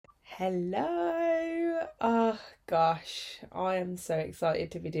Hello. Oh gosh, I am so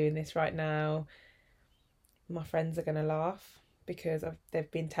excited to be doing this right now. My friends are gonna laugh because they've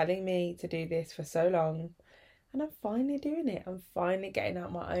been telling me to do this for so long, and I'm finally doing it. I'm finally getting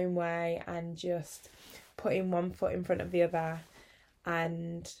out my own way and just putting one foot in front of the other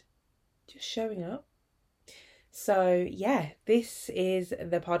and just showing up. So yeah, this is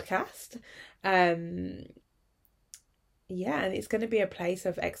the podcast. And it's going to be a place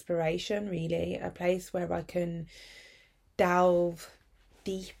of exploration, really, a place where I can delve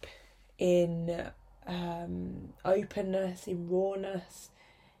deep in openness, in rawness,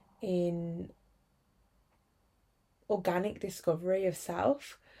 in organic discovery of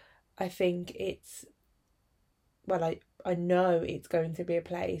self. I think I know it's going to be a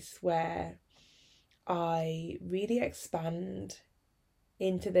place where I really expand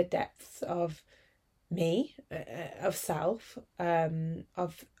into the depths of me, of self,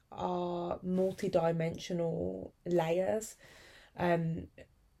 of our multidimensional layers, and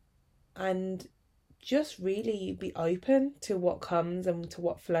just really be open to what comes and to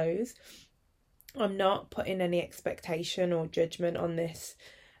what flows. I'm not putting any expectation or judgment on this,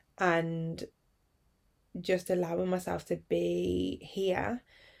 and just allowing myself to be here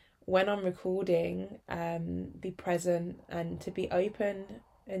when I'm recording, be present and to be open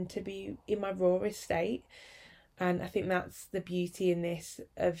and to be in my rawest state. And I think that's the beauty in this,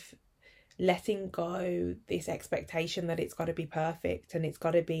 of letting go this expectation that it's got to be perfect and it's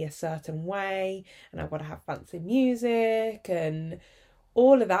got to be a certain way and I've got to have fancy music and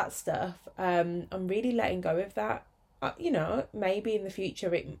all of that stuff. I'm really letting go of that. Maybe in the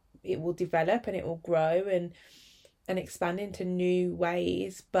future it will develop and it will grow and expand into new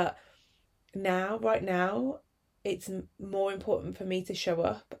ways, but right now it's more important for me to show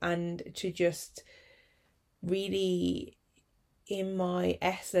up and to just really, in my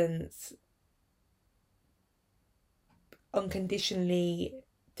essence, unconditionally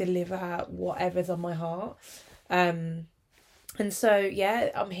deliver whatever's on my heart. And so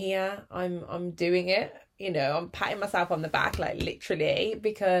yeah, I'm here, I'm doing it, I'm patting myself on the back, like literally,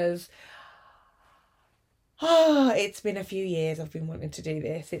 because it's been a few years I've been wanting to do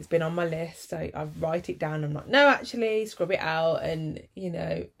this. It's been on my list. I write it down. I'm like, no, actually, scrub it out. And,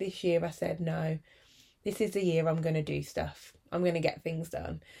 this year I said, no, this is the year I'm going to do stuff. I'm going to get things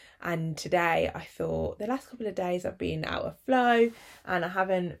done. And today I thought, the last couple of days I've been out of flow and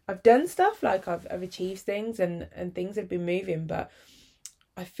I've done stuff, like I've achieved things and things have been moving, but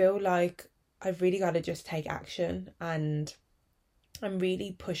I feel like I've really got to just take action and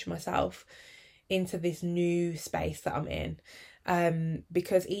really push myself into this new space that I'm in,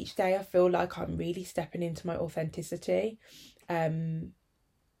 because each day I feel like I'm really stepping into my authenticity.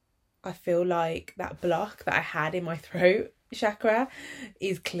 I feel like that block that I had in my throat chakra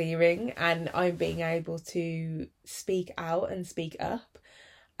is clearing and I'm being able to speak out and speak up,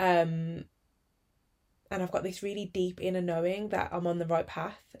 and I've got this really deep inner knowing that I'm on the right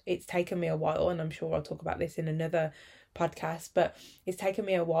path. It's taken me a while, and I'm sure I'll talk about this in another podcast, but it's taken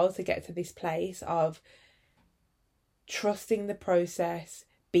me a while to get to this place of trusting the process,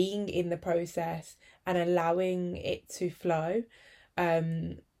 being in the process and allowing it to flow,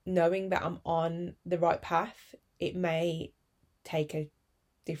 knowing that I'm on the right path. It may take a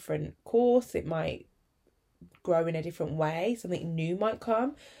different course, it might grow in a different way, something new might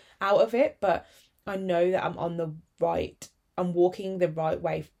come out of it, but I know that I'm walking the right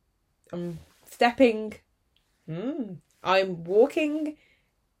way. I'm walking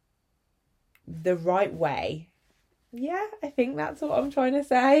the right way. Yeah, I think that's what I'm trying to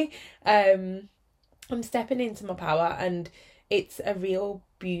say. I'm stepping into my power and it's a real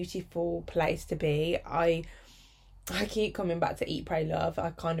beautiful place to be. I keep coming back to Eat, Pray, Love. I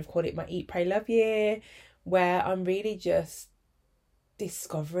kind of call it my Eat, Pray, Love year, where I'm really just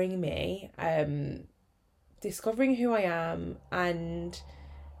discovering me, discovering who I am and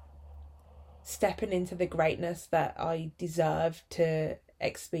stepping into the greatness that I deserve to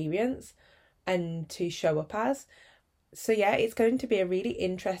experience and to show up as. So yeah, it's going to be a really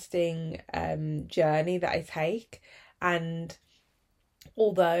interesting journey that I take, and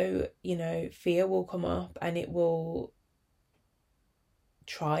although fear will come up and it will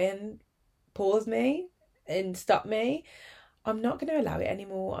try and pause me and stop me, I'm not going to allow it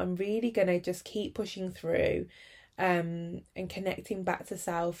anymore. I'm really going to just keep pushing through, and connecting back to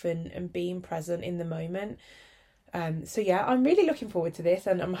self and being present in the moment. So yeah, I'm really looking forward to this,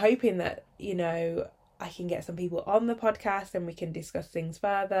 and I'm hoping that I can get some people on the podcast and we can discuss things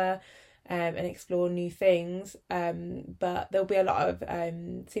further, and explore new things, but there'll be a lot of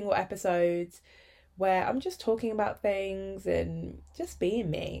single episodes where I'm just talking about things and just being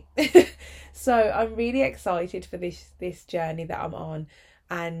me. So I'm really excited for this journey that I'm on,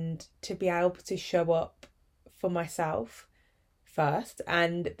 and to be able to show up for myself first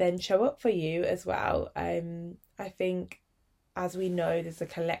and then show up for you as well. I think, as we know, there's a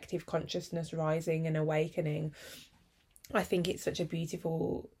collective consciousness rising and awakening. I think it's such a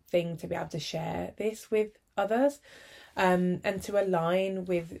beautiful thing to be able to share this with others, and to align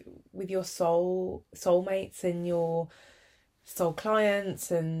with your soulmates and your soul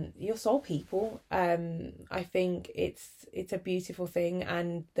clients and your soul people. I think it's a beautiful thing,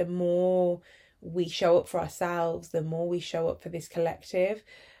 and the more we show up for ourselves, the more we show up for this collective,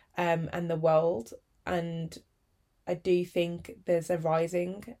 and the world. And I do think there's a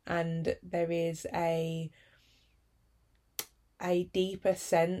rising, and there is a deeper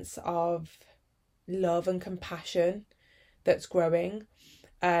sense of love and compassion that's growing,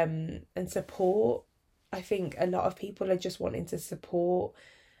 and support. I think a lot of people are just wanting to support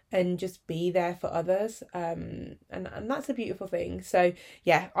and just be there for others, and that's a beautiful thing. So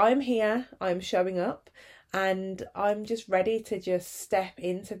yeah, I'm here, I'm showing up, and I'm just ready to just step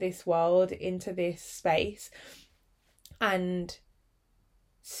into this world, into this space, and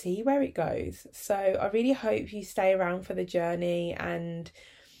see where it goes. So I really hope you stay around for the journey and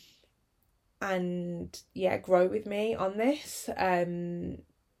yeah, grow with me on this.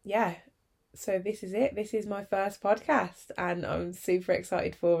 Yeah, so this is it. This is my first podcast, and I'm super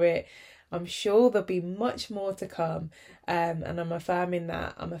excited for it. I'm sure there'll be much more to come, and I'm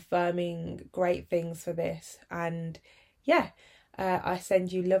affirming great things for this. And yeah, I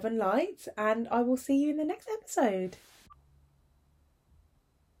send you love and light, and I will see you in the next episode.